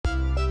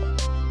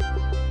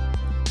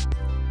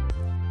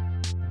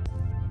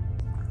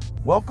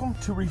Welcome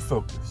to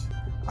Refocus.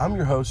 I'm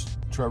your host,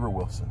 Trevor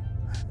Wilson.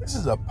 This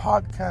is a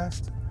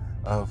podcast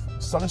of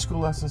Sunday school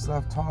lessons that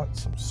I've taught,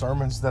 some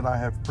sermons that I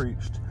have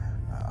preached.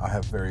 I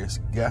have various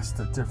guests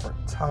at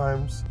different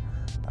times.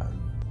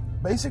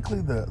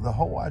 Basically, the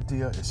whole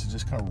idea is to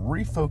just kind of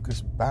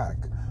refocus back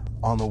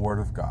on the Word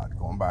of God,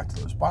 going back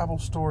to those Bible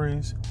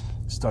stories,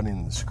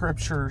 studying the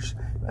Scriptures.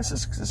 Let's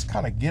just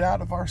kind of get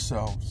out of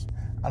ourselves,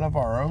 out of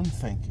our own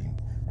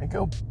thinking, and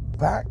go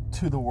back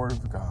to the Word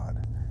of God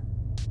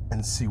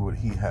and see what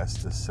He has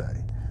to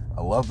say.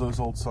 I love those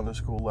old Sunday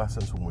school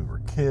lessons when we were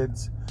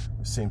kids.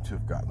 We seem to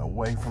have gotten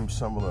away from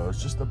some of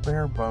those, just the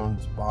bare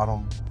bones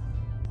bottom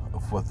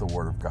of what the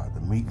Word of God,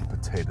 the meat and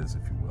potatoes,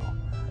 if you will.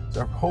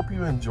 So I hope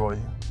you enjoy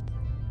it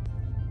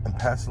and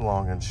pass it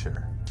along and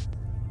share.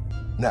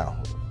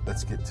 Now,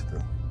 let's get to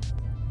the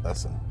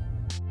lesson.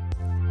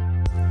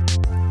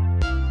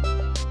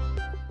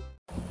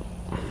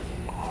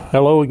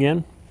 Hello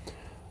again.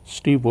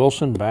 Steve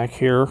Wilson back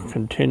here,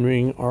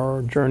 continuing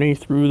our journey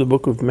through the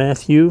book of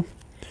Matthew.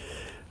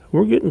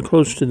 We're getting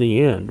close to the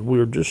end.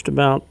 We're just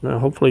about,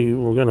 hopefully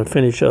we're going to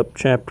finish up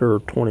chapter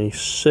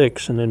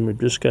 26, and then we've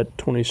just got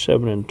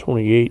 27 and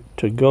 28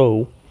 to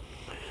go.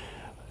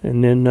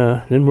 And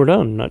then we're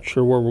done. Not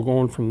sure where we're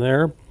going from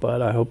there, but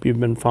I hope you've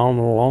been following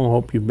along. I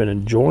hope you've been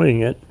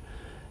enjoying it.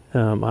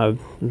 I've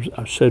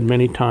said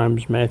many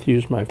times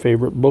Matthew's my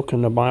favorite book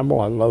in the Bible.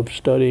 I love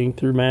studying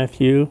through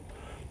Matthew.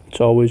 It's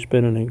always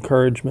been an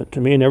encouragement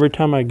to me, and every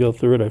time I go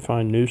through it, I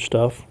find new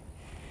stuff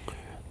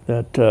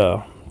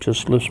that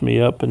just lifts me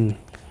up and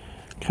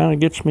kind of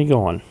gets me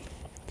going.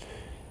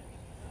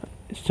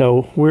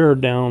 So we're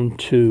down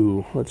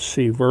to,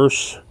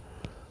 verse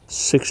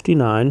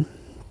 69.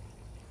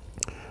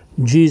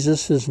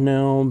 Jesus has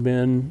now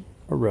been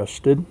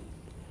arrested.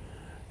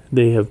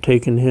 They have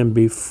taken him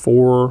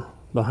before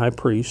the high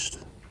priest,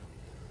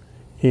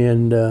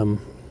 and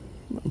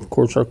of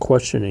course are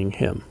questioning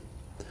him.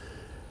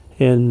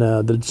 And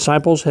the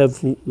disciples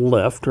have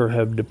left or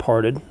have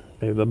departed.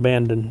 They've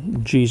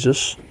abandoned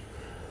Jesus.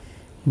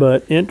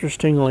 But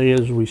interestingly,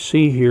 as we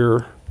see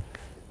here,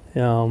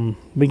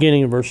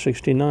 beginning in verse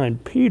 69,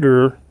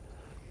 Peter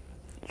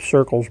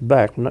circles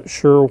back. I'm not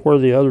sure where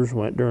the others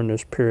went during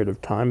this period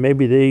of time.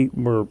 Maybe they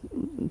were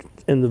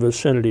in the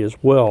vicinity as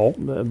well.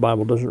 The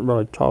Bible doesn't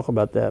really talk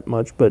about that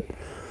much, but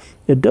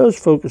it does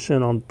focus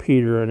in on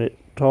Peter, and it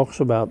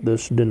talks about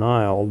this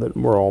denial that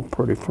we're all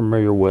pretty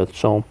familiar with.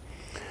 So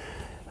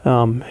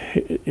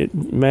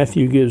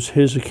Matthew gives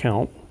his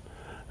account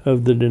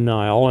of the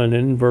denial, and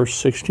in verse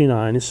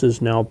 69 it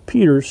says, "Now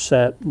Peter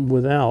sat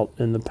without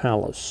in the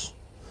palace."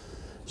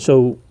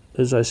 So,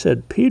 as I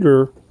said,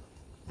 Peter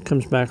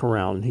comes back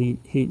around.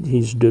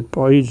 He's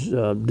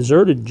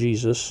deserted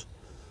Jesus,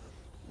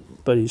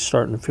 but he's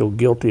starting to feel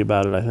guilty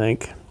about it, I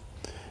think.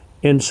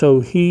 And so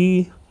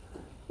he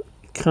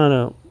kind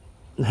of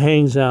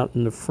hangs out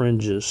in the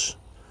fringes.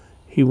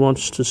 He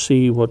wants to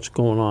see what's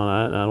going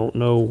on. I don't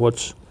know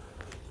what's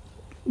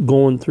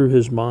going through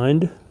his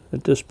mind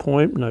at this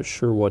point. I'm not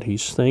sure what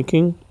he's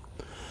thinking,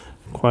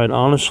 quite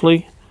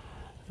honestly,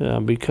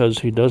 because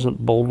he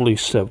doesn't boldly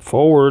step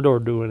forward or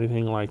do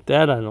anything like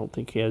that. I don't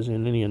think he has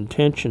any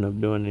intention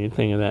of doing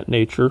anything of that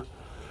nature.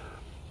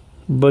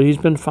 But he's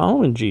been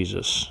following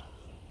Jesus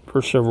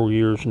for several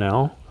years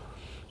now,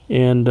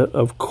 and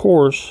of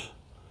course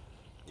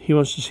he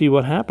wants to see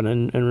what happened.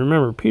 And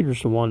remember,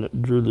 Peter's the one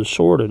that drew the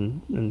sword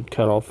and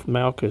cut off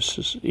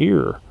Malchus's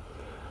ear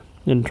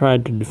and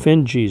tried to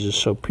defend Jesus.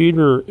 So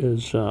Peter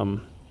is,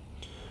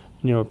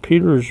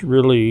 Peter's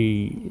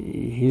really,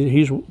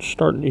 he's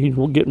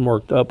getting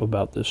worked up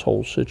about this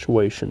whole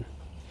situation.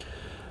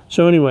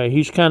 So anyway,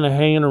 he's kind of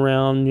hanging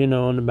around, in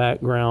the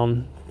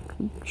background,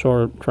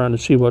 sort of trying to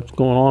see what's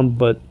going on,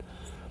 but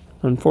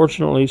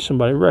unfortunately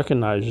somebody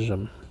recognizes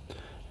him.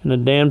 And a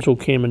damsel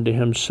came unto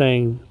him,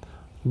 saying,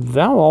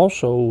 "Thou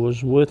also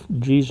was with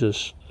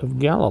Jesus of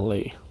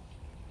Galilee."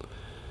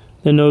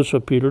 Then notice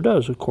what Peter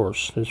does, of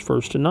course, his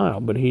first denial.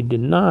 But he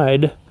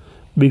denied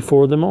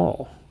before them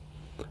all,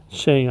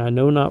 saying, "I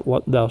know not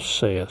what thou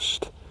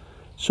sayest."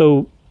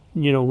 So,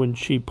 when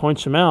she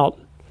points him out,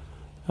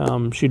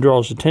 she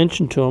draws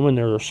attention to him, and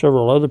there are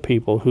several other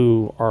people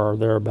who are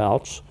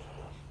thereabouts.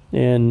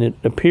 And it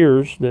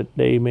appears that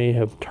they may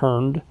have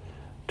turned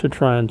to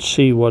try and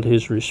see what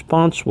his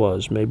response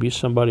was. Maybe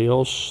somebody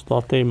else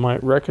thought they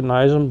might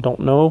recognize him,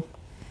 don't know.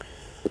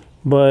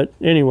 But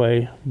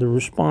anyway, the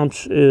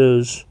response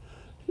is,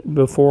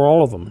 before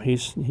all of them, he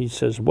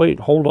says,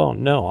 "Wait, hold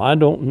on. No, I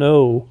don't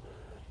know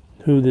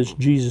who this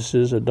Jesus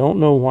is. I don't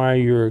know why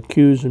you're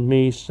accusing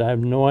me. I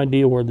have no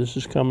idea where this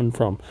is coming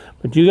from.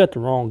 But you got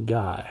the wrong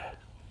guy."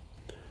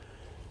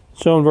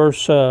 So in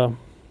verse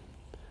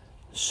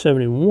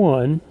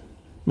 71,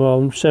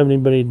 70,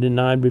 but he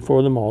denied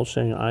before them all,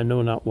 saying, "I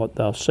know not what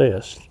thou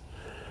sayest."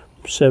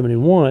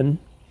 71,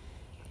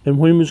 and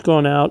when he was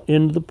gone out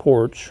into the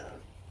porch,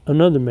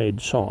 another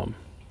maid saw him,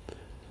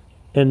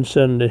 and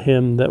said unto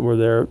him that were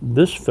there,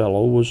 "This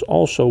fellow was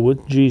also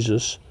with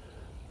Jesus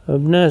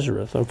of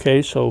Nazareth."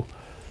 Okay, so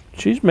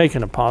she's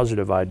making a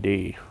positive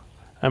ID.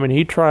 I mean,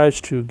 he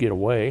tries to get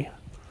away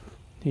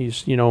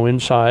he's,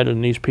 inside,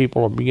 and these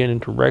people are beginning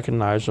to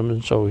recognize him,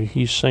 and so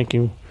he's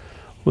thinking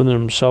within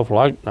himself, well,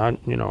 I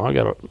got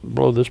to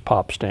blow this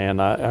pop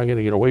stand. I got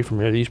to get away from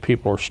here. These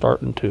people are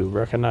starting to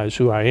recognize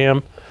who I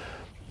am.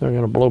 They're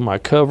going to blow my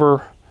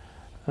cover.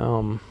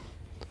 I've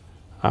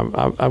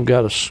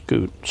got to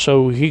scoot.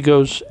 So he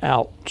goes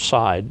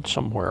outside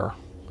somewhere,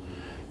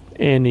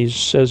 and he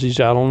says he's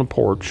out on the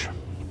porch.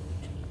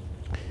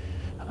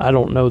 I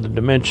don't know the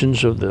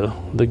dimensions of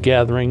the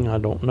gathering. I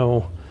don't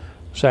know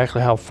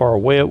exactly how far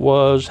away it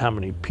was, how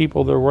many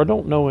people there were. I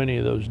don't know any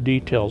of those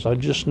details. I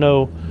just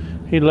know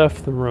he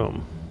left the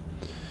room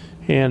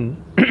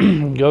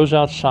and goes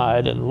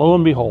outside, and lo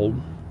and behold,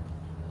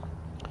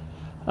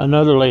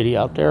 another lady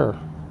out there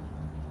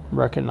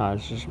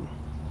recognizes him,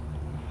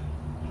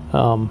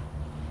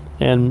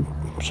 and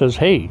says,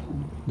 "Hey,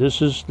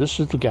 this is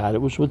the guy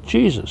that was with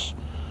Jesus."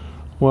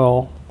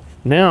 Well,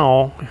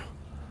 now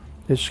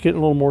it's getting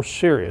a little more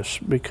serious,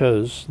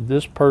 because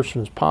this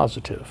person is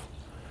positive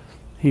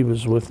he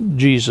was with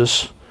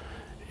Jesus.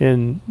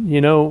 And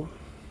when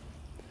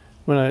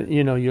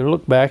you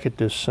look back at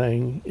this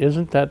thing,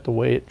 isn't that the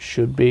way it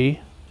should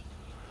be?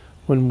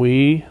 When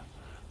we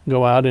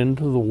go out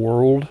into the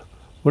world,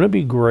 wouldn't it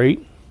be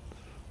great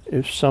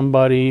if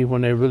somebody,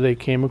 whenever they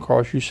came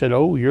across you, said,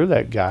 "Oh, you're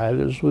that guy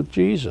that's with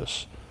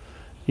Jesus.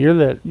 You're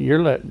that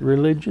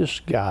religious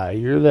guy.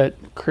 You're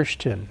that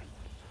Christian."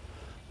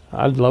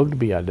 I'd love to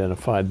be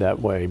identified that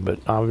way, but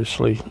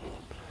obviously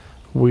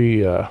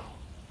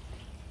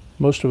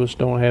most of us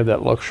don't have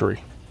that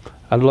luxury.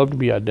 I'd love to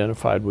be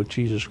identified with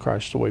Jesus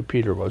Christ the way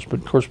Peter was,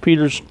 but of course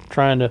Peter's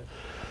trying to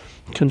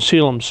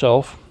conceal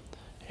himself,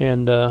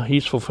 and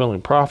he's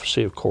fulfilling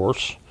prophecy, of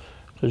course,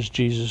 because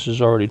Jesus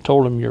has already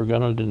told him, "You're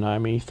going to deny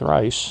me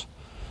thrice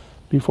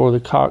before the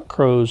cock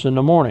crows in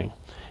the morning."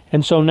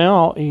 And so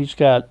now he's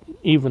got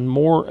even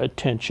more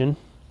attention,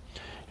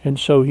 and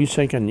so he's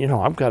thinking,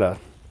 I've got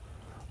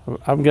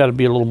to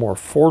be a little more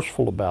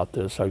forceful about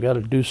this. I've got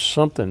to do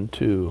something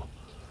to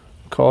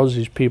cause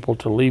these people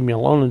to leave me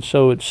alone. And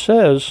so it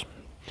says,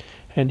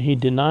 and he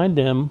denied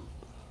them,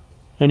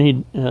 and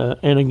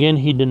again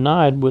he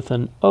denied with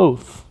an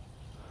oath,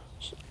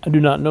 "I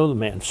do not know the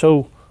man."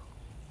 So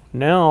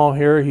now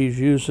here he's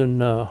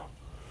using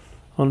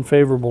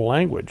unfavorable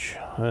language.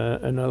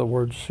 In other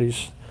words,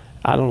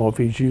 I don't know if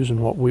he's using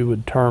what we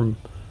would term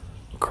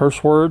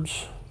curse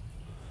words.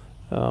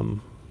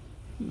 I'm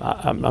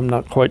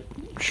not quite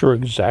sure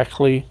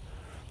exactly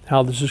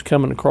how this is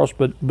coming across,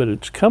 but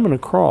it's coming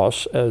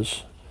across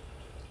as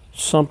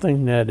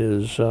something that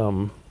is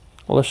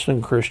less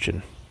than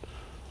Christian,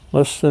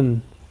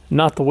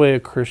 not the way a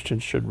Christian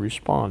should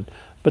respond.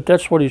 But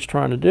that's what he's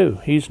trying to do.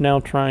 He's now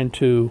trying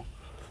to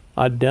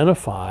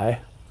identify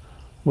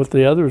with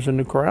the others in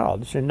the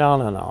crowd. Say,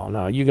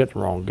 no, you got the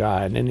wrong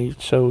guy. And then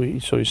so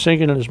he's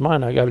thinking in his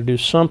mind, I got to do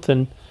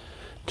something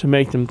to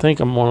make them think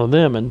I'm one of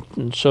them.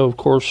 And so, of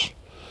course,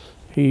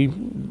 he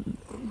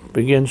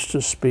begins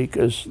to speak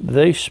as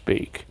they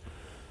speak.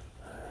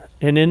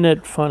 And isn't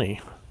that funny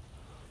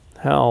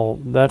how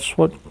that's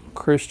what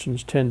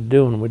Christians tend to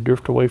do when we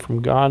drift away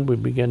from God? We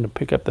begin to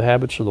pick up the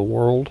habits of the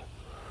world.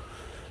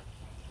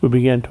 We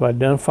begin to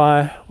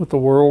identify with the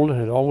world,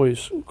 and it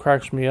always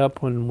cracks me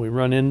up when we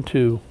run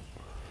into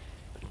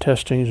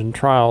testings and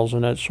trials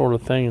and that sort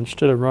of thing.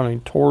 Instead of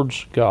running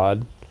towards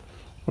God,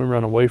 we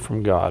run away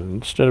from God.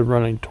 Instead of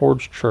running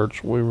towards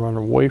church, we run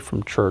away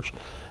from church.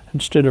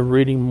 Instead of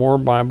reading more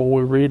Bible,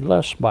 we read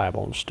less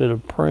Bible. Instead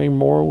of praying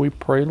more, we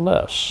pray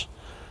less.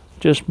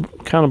 Just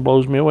kind of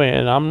blows me away.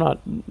 And I'm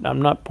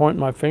not pointing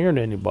my finger at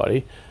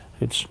anybody.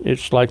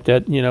 It's like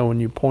that, when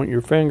you point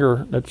your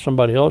finger at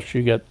somebody else,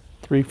 you got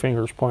 3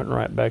 fingers pointing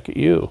right back at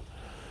you.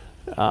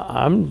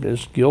 I'm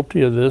as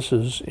guilty of this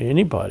as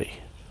anybody.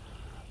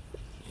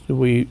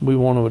 We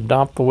want to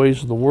adopt the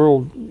ways of the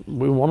world.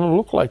 We want to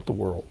look like the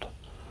world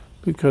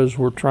because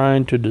we're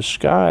trying to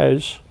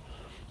disguise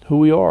who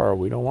we are.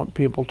 We don't want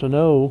people to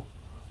know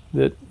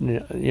that,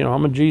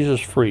 I'm a Jesus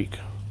freak.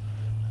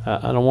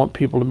 I don't want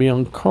people to be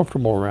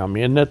uncomfortable around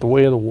me. Isn't that the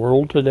way of the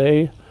world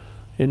today?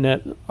 Isn't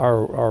that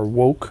our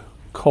woke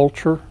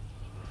culture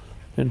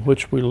in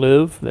which we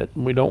live, that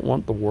we don't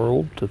want the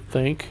world to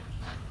think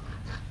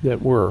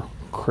that we're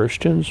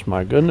Christians?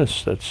 My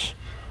goodness, that's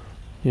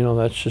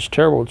just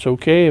terrible. It's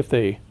okay if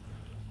they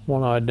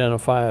want to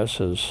identify us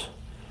as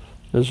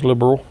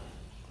liberal,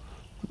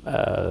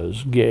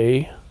 as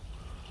gay,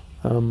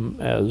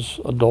 as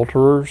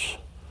adulterers.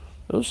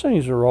 Those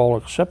things are all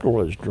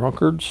acceptable. As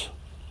drunkards.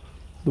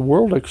 The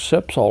world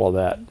accepts all of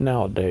that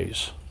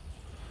nowadays.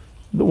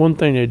 The one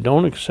thing they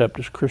don't accept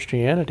is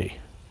Christianity.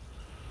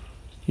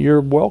 You're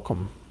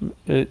welcome,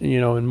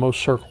 in most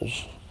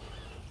circles,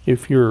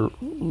 if you're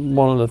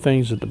one of the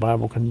things that the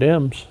Bible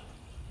condemns.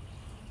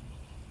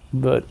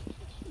 But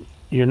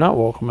you're not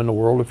welcome in the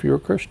world if you're a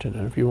Christian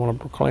and if you want to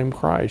proclaim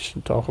Christ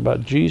and talk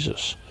about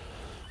Jesus.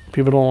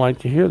 People don't like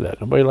to hear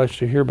that. Nobody likes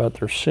to hear about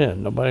their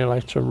sin. Nobody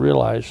likes to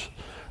realize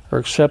or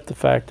accept the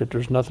fact that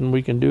there's nothing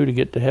we can do to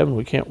get to heaven.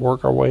 We can't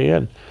work our way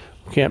in.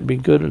 We can't be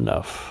good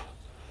enough.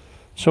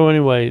 So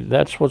anyway,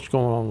 that's what's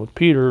going on with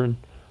Peter. And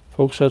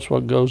Folks, that's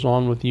what goes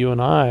on with you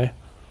and I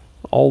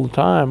all the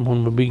time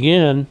when we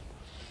begin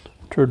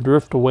to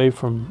drift away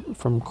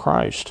from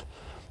Christ.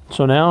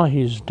 So now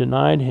he's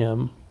denied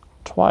him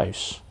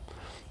twice.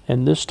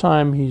 And this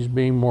time he's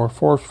being more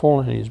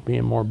forceful, and he's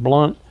being more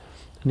blunt,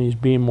 and he's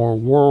being more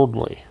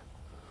worldly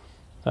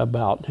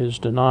about his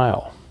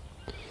denial.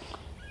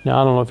 Now,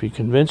 I don't know if he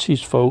convinced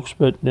these folks,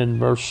 but in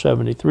verse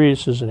 73 it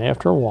says, and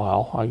after a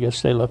while, I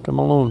guess they left him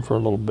alone for a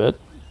little bit,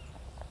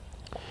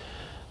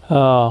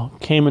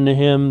 came unto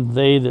him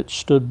they that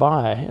stood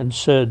by, and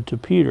said to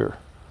Peter,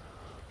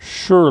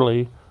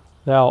 surely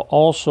thou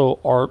also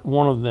art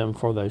one of them,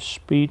 for thy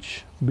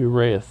speech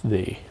bewrayeth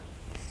thee.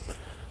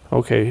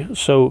 Okay,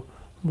 so,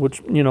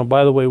 which,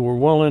 by the way, we're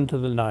well into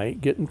the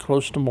night, getting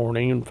close to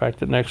morning. In fact,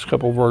 the next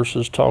couple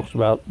verses talks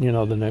about, the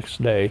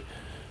next day.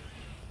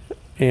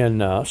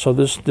 And so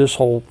this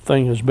whole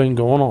thing has been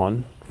going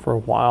on for a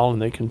while, and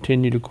they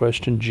continue to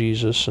question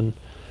Jesus and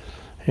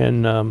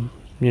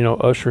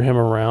usher him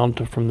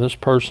around from this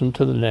person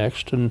to the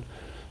next, and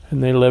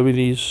they levy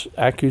these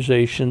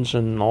accusations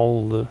and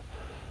all the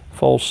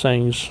false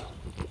things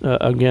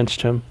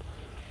against him.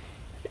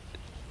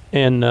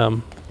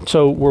 And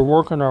so we're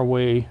working our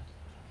way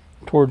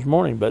towards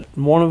morning. But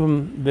one of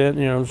them,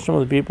 then, some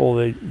of the people,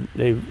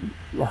 they've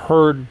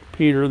heard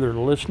Peter, they're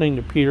listening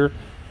to Peter.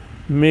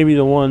 Maybe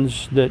the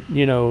ones that,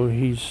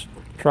 he's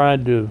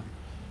tried to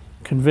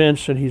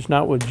convince that he's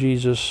not with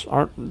Jesus,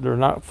 they're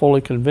not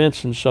fully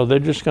convinced, and so they're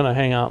just going to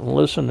hang out and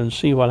listen and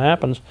see what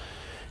happens.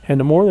 And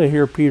the more they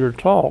hear Peter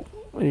talk,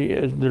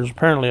 there's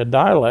apparently a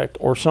dialect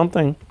or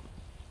something,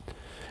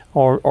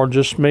 or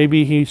just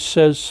maybe he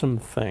says some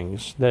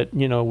things that,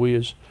 we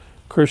as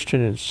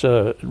Christians,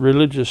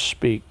 religious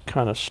speak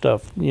kind of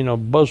stuff,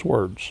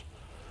 buzzwords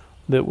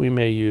that we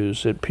may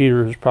use that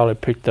Peter has probably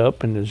picked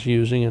up and is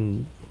using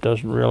and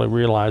doesn't really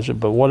realize it.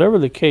 But whatever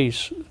the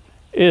case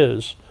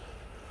is,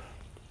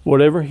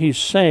 whatever he's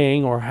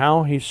saying or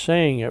how he's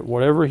saying it,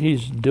 whatever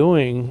he's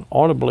doing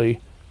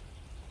audibly,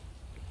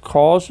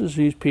 causes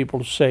these people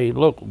to say,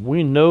 look,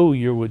 we know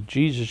you're with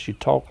Jesus, you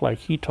talk like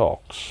he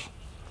talks.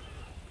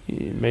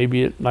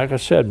 Maybe like I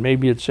said,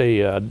 maybe it's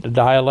a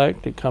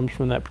dialect that comes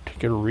from that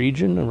particular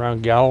region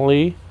around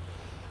Galilee,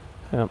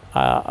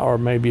 or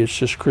maybe it's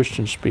just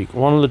Christian speak.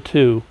 One of the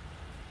two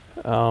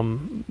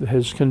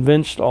has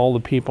convinced all the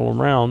people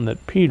around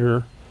that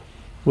Peter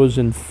was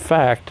in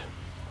fact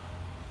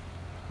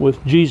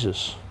with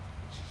Jesus.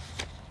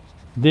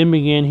 Then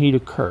began he to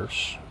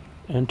curse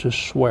and to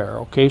swear.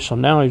 Okay, so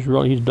now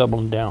he's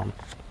doubling down.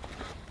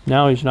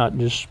 Now he's not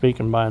just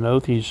speaking by an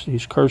oath,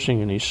 he's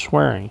cursing and he's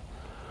swearing.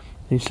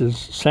 He says,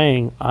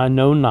 saying, I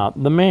know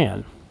not the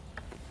man.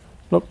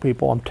 Look,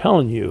 people, I'm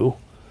telling you,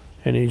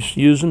 and he's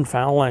using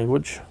foul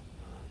language.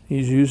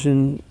 He's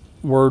using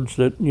words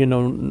that,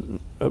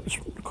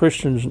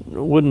 Christians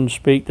wouldn't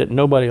speak, that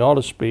nobody ought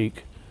to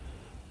speak,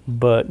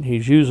 but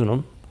he's using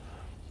them,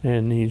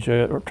 and he's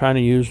trying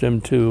to use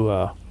them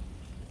to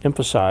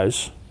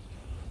emphasize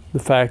the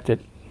fact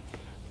that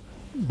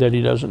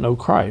he doesn't know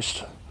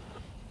Christ.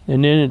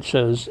 And then it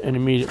says, and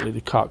immediately the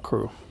cock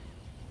crew.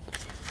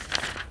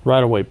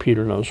 Right away,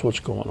 Peter knows what's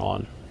going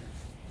on.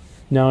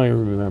 Now he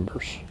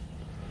remembers.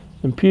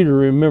 And Peter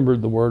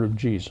remembered the word of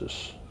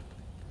Jesus,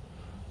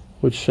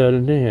 which said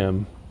unto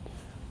him,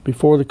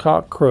 before the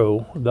cock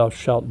crow, thou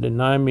shalt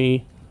deny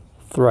me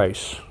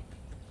thrice.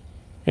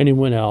 And he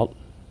went out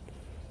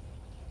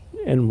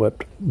and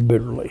wept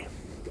bitterly.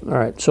 All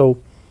right,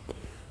 so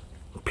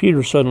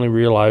Peter suddenly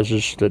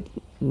realizes that,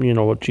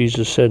 what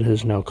Jesus said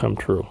has now come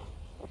true.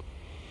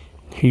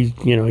 He's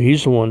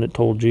the one that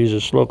told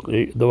Jesus, look,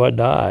 though I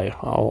die,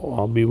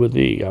 I'll be with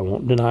thee. I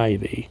won't deny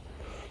thee.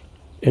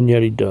 And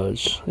yet he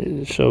does.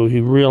 So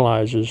he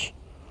realizes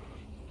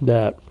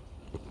that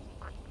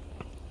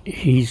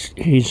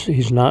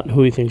he's not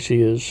who he thinks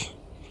he is,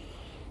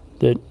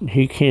 that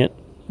he can't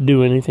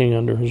do anything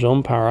under his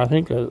own power. I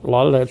think a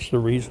lot of that's the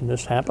reason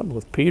this happened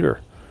with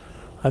Peter.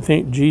 I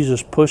think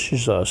Jesus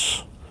pushes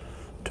us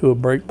to a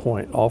break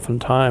point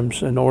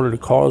oftentimes in order to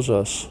cause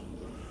us,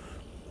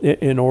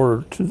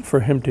 for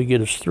him to get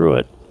us through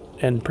it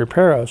and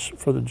prepare us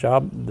for the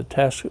job, the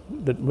task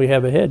that we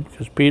have ahead,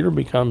 because Peter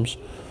becomes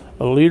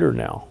a leader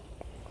now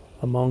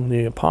among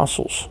the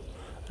apostles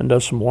and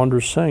does some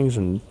wondrous things,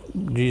 and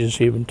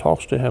Jesus even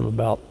talks to him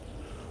about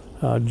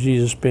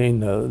Jesus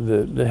being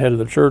the head of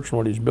the church and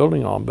what he's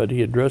building on, but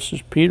he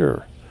addresses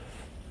Peter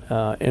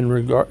in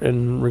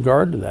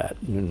regard to that,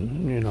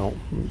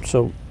 and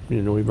so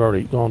we've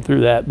already gone through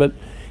that, but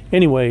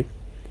anyway,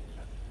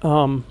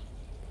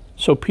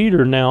 so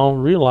Peter now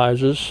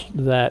realizes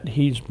that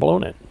he's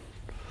blown it.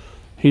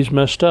 He's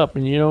messed up.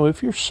 And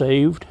if you're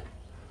saved,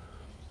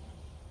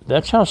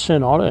 that's how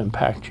sin ought to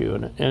impact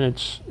you. And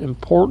it's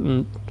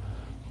important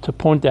to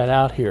point that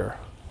out here,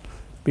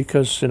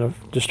 because in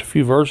just a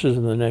few verses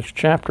in the next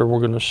chapter, we're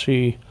going to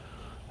see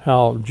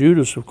how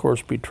Judas, of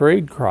course,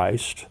 betrayed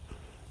Christ,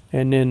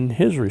 and then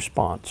his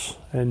response.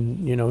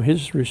 And,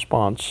 his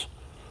response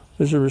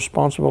is a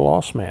response of a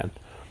lost man.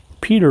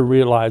 Peter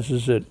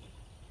realizes that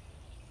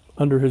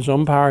under his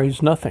own power,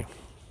 he's nothing.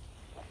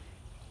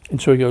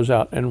 And so he goes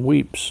out and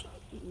weeps.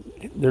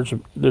 There's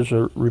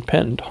a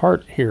repentant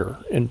heart here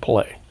in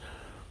play.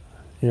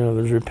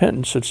 There's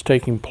repentance that's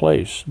taking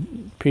place.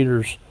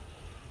 Peter's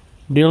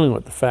dealing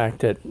with the fact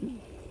that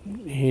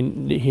he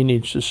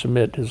needs to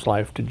submit his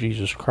life to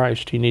Jesus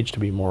Christ. He needs to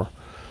be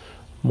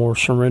more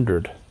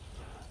surrendered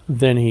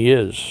than he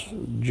is.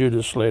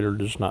 Judas later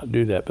does not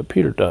do that, but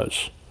Peter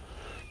does.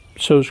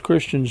 So as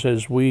Christians,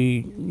 as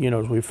we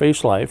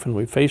face life and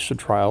we face the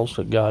trials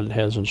that God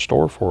has in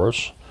store for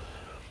us,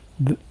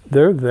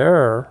 they're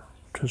there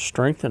to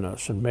strengthen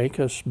us and make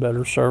us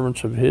better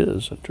servants of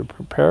His and to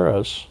prepare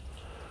us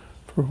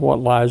for what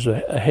lies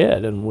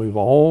ahead. And we've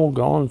all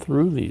gone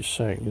through these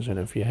things, and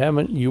if you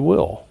haven't, you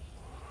will,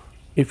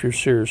 if you're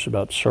serious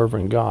about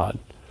serving God,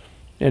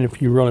 and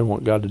if you really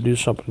want God to do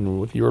something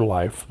with your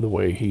life the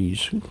way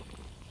He's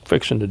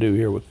fixing to do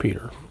here with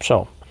Peter.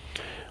 So,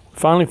 we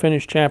finally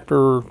finished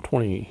chapter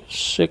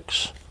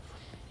 26.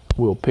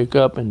 We'll pick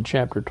up in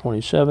chapter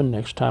 27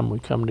 next time we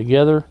come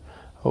together.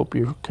 Hope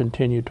you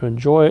continue to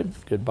enjoy it.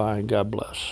 Goodbye and God bless.